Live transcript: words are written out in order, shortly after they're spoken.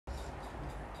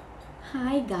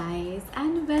Hi guys,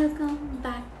 and welcome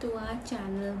back to our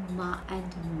channel Ma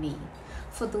and Me.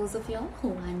 For those of y'all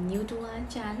who are new to our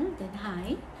channel, then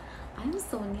hi, I'm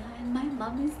Sonia and my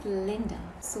mom is Linda.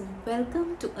 So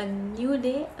welcome to a new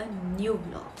day, a new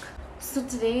vlog. So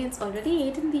today it's already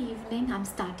 8 in the evening. I'm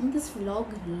starting this vlog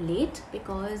late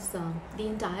because the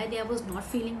entire day I was not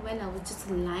feeling well. I was just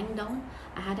lying down.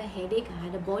 I had a headache, I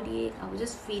had a body ache. I was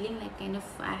just feeling like kind of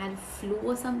I had flu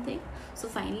or something. So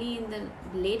finally in the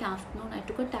late afternoon I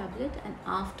took a tablet, and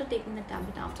after taking the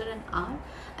tablet, after an hour,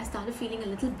 I started feeling a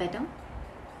little better.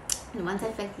 And once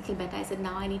I felt a little better, I said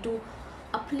now I need to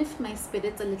uplift my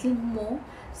spirits a little more.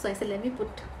 So I said let me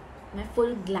put my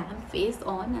full glam face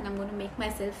on and I'm going to make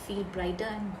myself feel brighter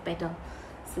and better.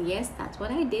 So yes, that's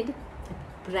what I did.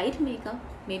 Bright makeup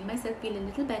made myself feel a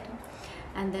little better.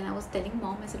 And then I was telling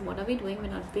mom, I said what are we doing? We're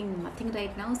not doing nothing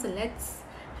right now, so let's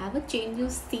have a change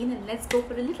of scene and let's go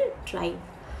for a little drive.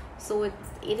 So it's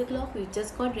 8 o'clock. We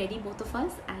just got ready, both of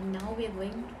us, and now we are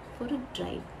going for a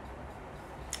drive.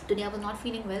 Today I was not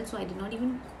feeling well, so I did not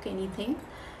even cook anything.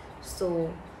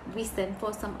 So we sent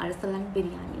for some Arsalan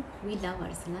biryani. We love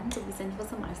Arsalan, so we sent for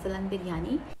some Arsalan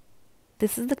biryani.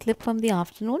 This is the clip from the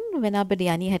afternoon when our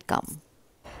biryani had come.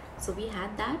 So we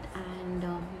had that, and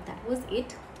that was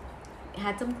it.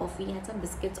 Had some coffee, had some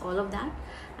biscuits, all of that,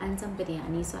 and some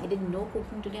biryani. So I did no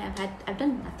cooking today. I've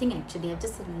done nothing actually. I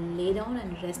just lay down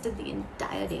and rested the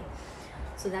entire day.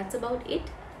 So that's about it.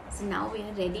 So now we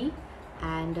are ready,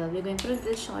 and we're going for a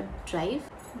little short drive.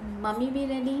 Mummy be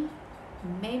ready,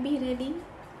 मैं भी ready,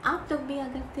 आप लोग भी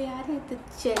अगर तैयार हैं तो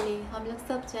चले, हम लोग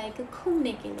सब जाएंगे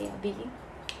घूमने के लिए. अभी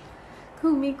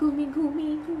घूमी घूमी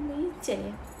घूमी घूमी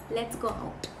चले, let's go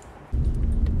out.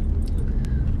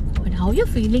 But how are you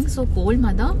feeling so cold,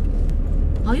 mother?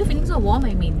 How are you feeling so warm,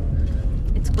 I mean?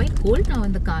 It's quite cold now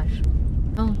in the car.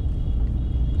 Oh.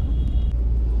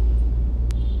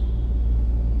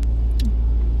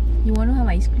 You want to have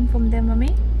ice cream from there,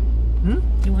 mommy?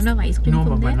 You want to have ice cream No,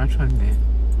 from Baba, there? not from there.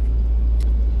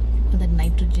 Oh, that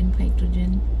nitrogen.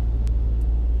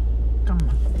 Come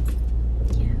on.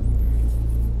 Yeah.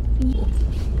 Come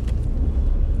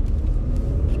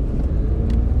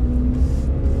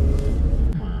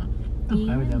on.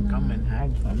 I would have come and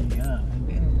had from here.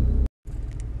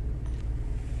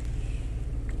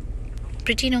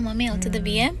 Pretty, no, mommy, out to the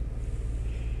BM?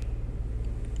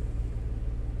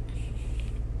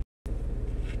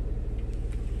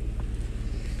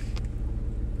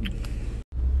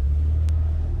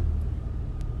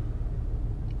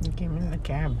 You came in the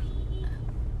cab.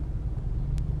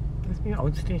 Must be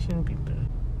outstation people.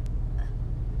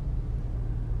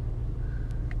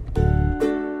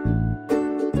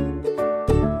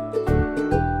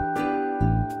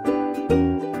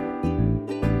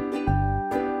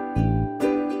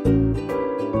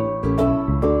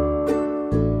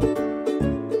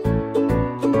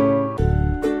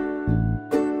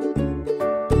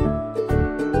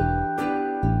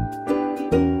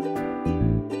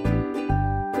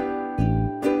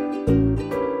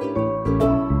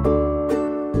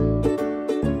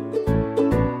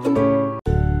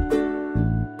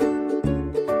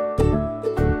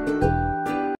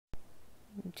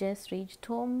 Just reached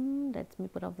home. Let me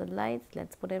put off the lights.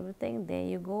 Let's put everything. There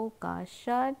you go. Car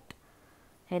shut.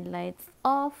 Headlights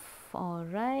off.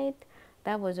 Alright.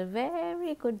 That was a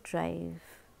very good drive.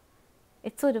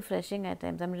 It's so refreshing at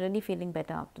times. I'm really feeling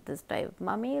better after this drive.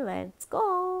 Mommy, let's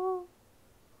go.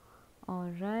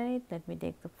 Alright. Let me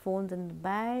take the phones in the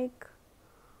bag.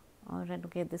 Alright.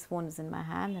 Okay, this phone is in my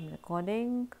hand. I'm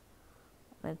recording.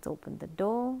 Let's open the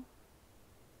door.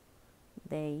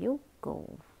 There you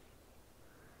go.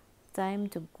 Time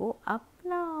to go up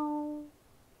now.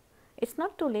 It's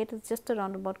not too late. It's just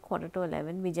around about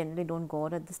 11:15. We generally don't go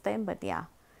out at this time, but yeah,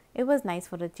 it was nice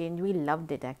for a change. We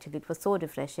loved it actually. It was so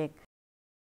refreshing.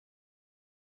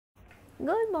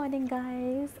 Good morning,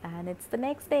 guys, and it's the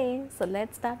next day, so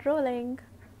let's start rolling.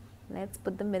 Let's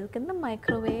put the milk in the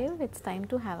microwave. It's time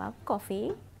to have our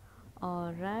coffee.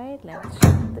 All right, let's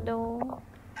shut the door.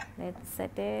 Let's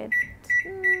set it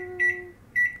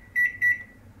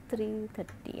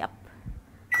 3:30 up.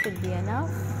 Should be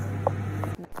enough.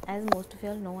 As most of you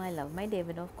all know, I love my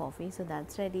Davidoff coffee, so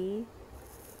that's ready.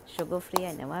 Sugar free.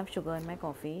 I never have sugar in my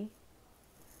coffee.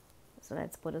 So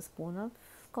let's put a spoon of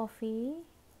coffee.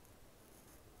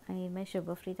 I need my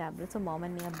sugar free tablet, so mom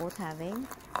and me are both having.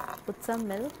 Put some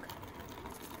milk.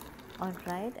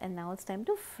 Alright, and now it's time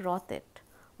to froth it.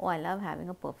 Oh, I love having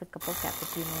a perfect cup of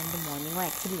cappuccino in the morning, or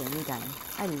actually any time.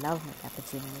 I love my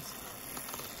cappuccinos.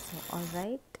 So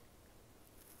alright.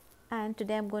 And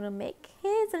today I'm going to make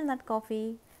hazelnut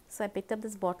coffee. So I picked up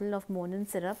this bottle of Monin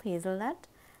syrup, hazelnut.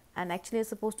 And actually I was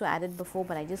supposed to add it before,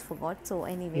 but I just forgot. So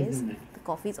anyways, the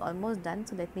coffee is almost done,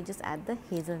 so let me just add the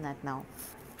hazelnut now.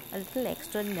 A little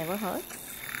extra never hurts.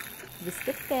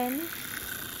 Biscuit can.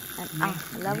 And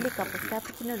a lovely cup of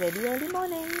cappuccino ready early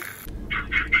morning.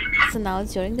 So now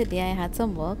during the day I had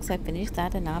some work, so I finished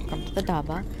that and now I've come to the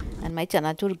dhaba. And my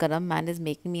chanachur garam man is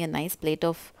making me a nice plate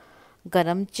of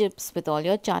garam chips with all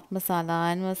your chaat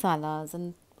masala and masalas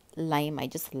and lime. I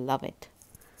just love it.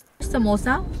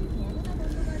 Samosa.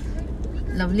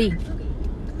 Lovely.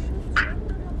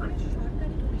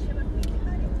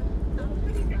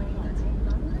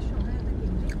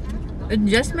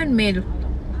 It's just been made.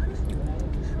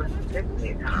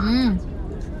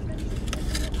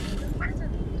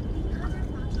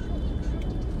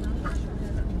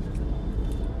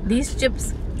 These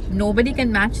chips, nobody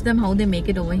can match them how they make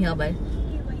it over here, but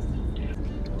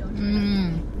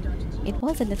it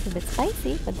was a little bit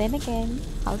spicy, but then again,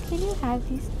 how can you have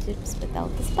these chips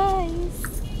without the spice?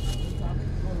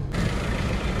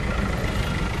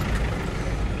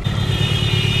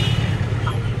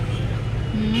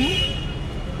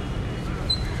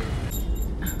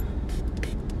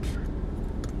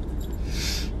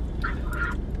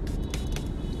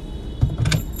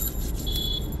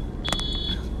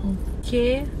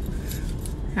 Okay,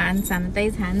 hand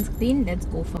sanitize, hands clean. Let's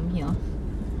go from here.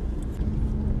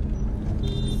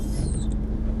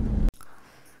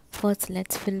 First,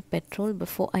 let's fill petrol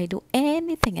before I do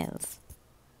anything else.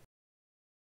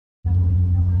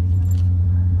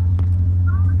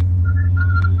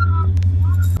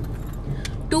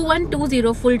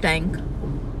 2120 full tank.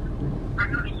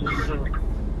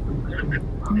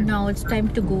 Now it's time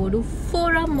to go to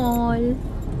Fora Mall.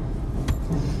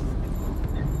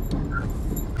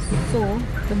 So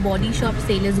the Body Shop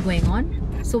sale is going on,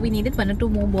 so we needed 1 or 2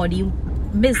 more body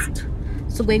mist,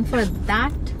 so going for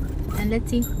that. And let's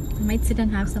see, I might sit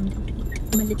and have something to eat.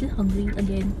 I'm a little hungry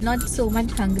again, not so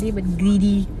much hungry but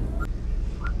greedy.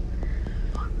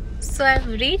 So I've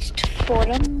reached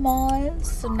Forum Mall,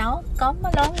 so now come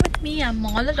along with me. I'm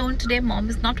all alone today, mom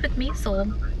is not with me, so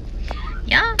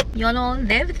yeah, you're all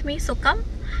there with me, so come,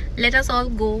 let us all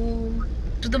go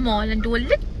to the mall and do a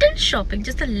little shopping,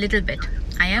 just a little bit.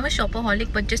 I am a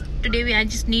shopaholic, but just today I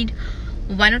just need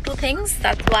 1 or 2 things.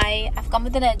 That's why I've come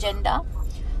with an agenda.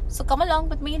 So come along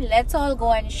with me, let's all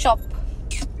go and shop.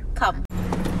 Come.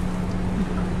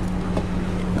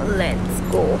 Let's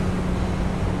go.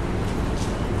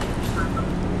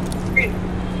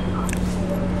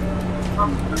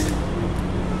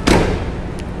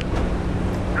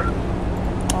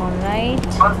 All right.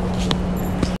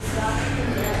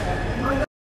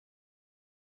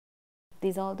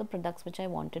 These are all the products which I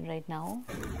wanted right now.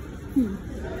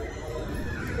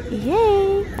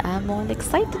 Yay! I'm all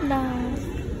excited now.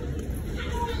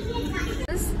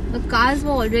 The cars were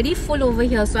already full over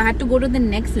here, so I had to go to the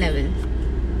next level.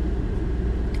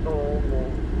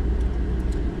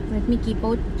 Let me keep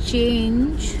out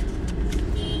change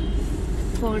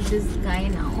for this guy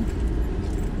now.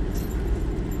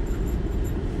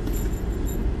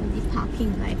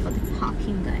 For the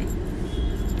parking guy.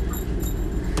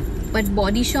 But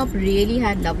Body Shop really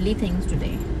had lovely things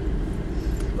today.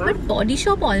 But Body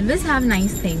Shop always have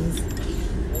nice things.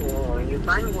 Oh, you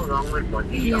can't go wrong with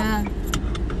Body Shop. Yeah.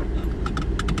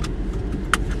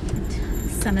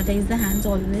 Sanitize the hands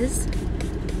always.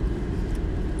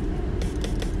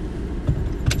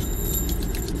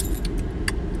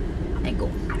 Lego.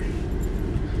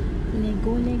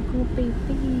 Lego, Lego,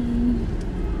 baby.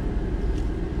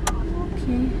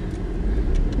 Okay.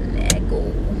 Lego.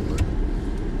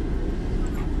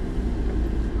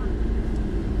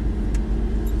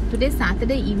 Today's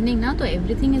Saturday evening now, so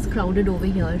everything is crowded over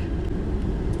here.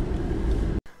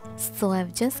 So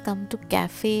I've just come to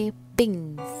Cafe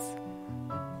Pings.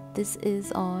 This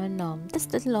is on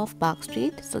this little off Park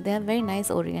Street. So they have very nice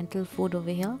oriental food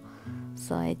over here.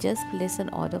 So I just placed an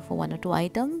order for 1 or 2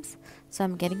 items. So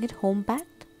I'm getting it home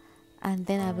packed, and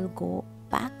then I will go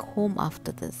back home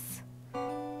after this.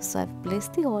 So I've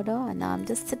placed the order and now I'm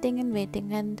just sitting and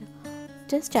waiting and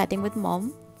just chatting with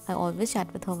mom. I always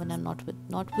chat with her when I'm not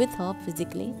with her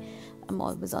physically. I'm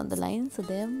always on the line. So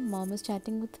there mom is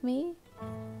chatting with me.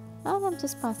 And I'm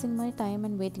just passing my time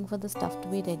and waiting for the stuff to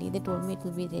be ready. They told me it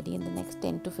will be ready in the next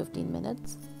 10 to 15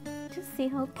 minutes. Just see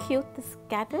how cute this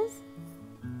cat is.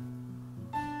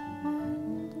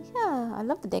 And yeah, I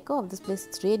love the decor of this place.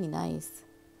 It's really nice.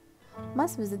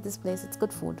 Must visit this place. It's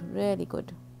good food. Really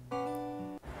good.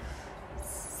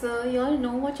 So you all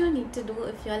know what you need to do.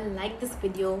 If you all like this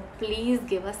video, please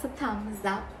give us a thumbs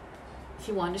up. If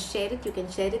you want to share it, you can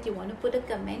share it. You want to put a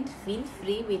comment, feel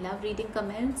free. We love reading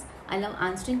comments. I love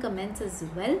answering comments as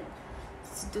well.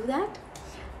 So do that.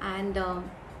 and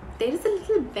there is a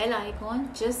little bell icon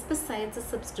just besides the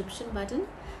subscription button.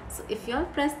 So if y'all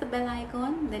press the bell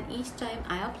icon, then each time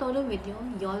I upload a video,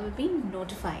 y'all will be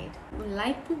notified.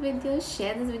 Like the video,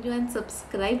 share this video, and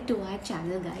subscribe to our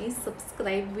channel, guys.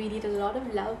 Subscribe. We need a lot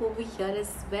of love over here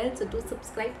as well. So do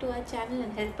subscribe to our channel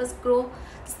and help us grow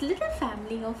this little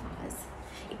family of ours.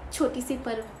 एक छोटी सी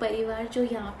परिवार जो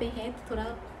यहाँ पे है, थोड़ा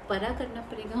बड़ा करना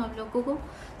पड़ेगा हम लोगों को.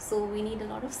 So we need a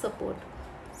lot of support.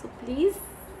 So please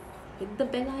hit the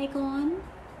bell icon.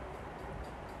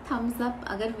 Thumbs up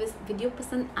अगर वीडियो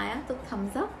पसंद आया तो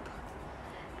thumbs up,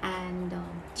 and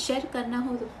शेयर करना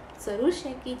हो तो ज़रूर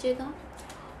शेयर कीजिएगा.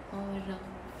 और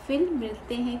फिर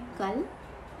मिलते हैं कल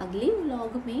अगले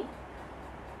व्लॉग में.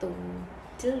 तो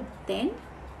till then,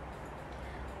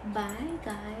 bye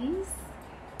guys,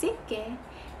 take care.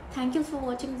 Thank you for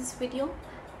watching this video,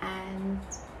 and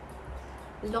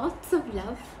lots of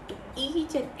love to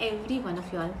each and every one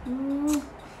of y'all.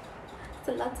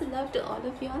 So lots of love to all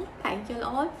of y'all. Thank you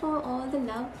all for all the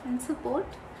love and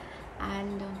support,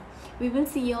 and we will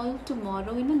see y'all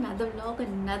tomorrow in another vlog,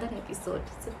 another episode.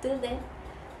 So till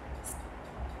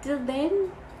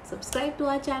then, subscribe to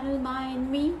our channel Ma and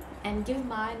Me, and give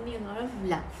Ma and Me a lot of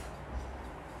love.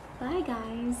 Bye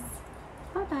guys.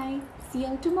 Bye bye. See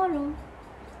y'all tomorrow.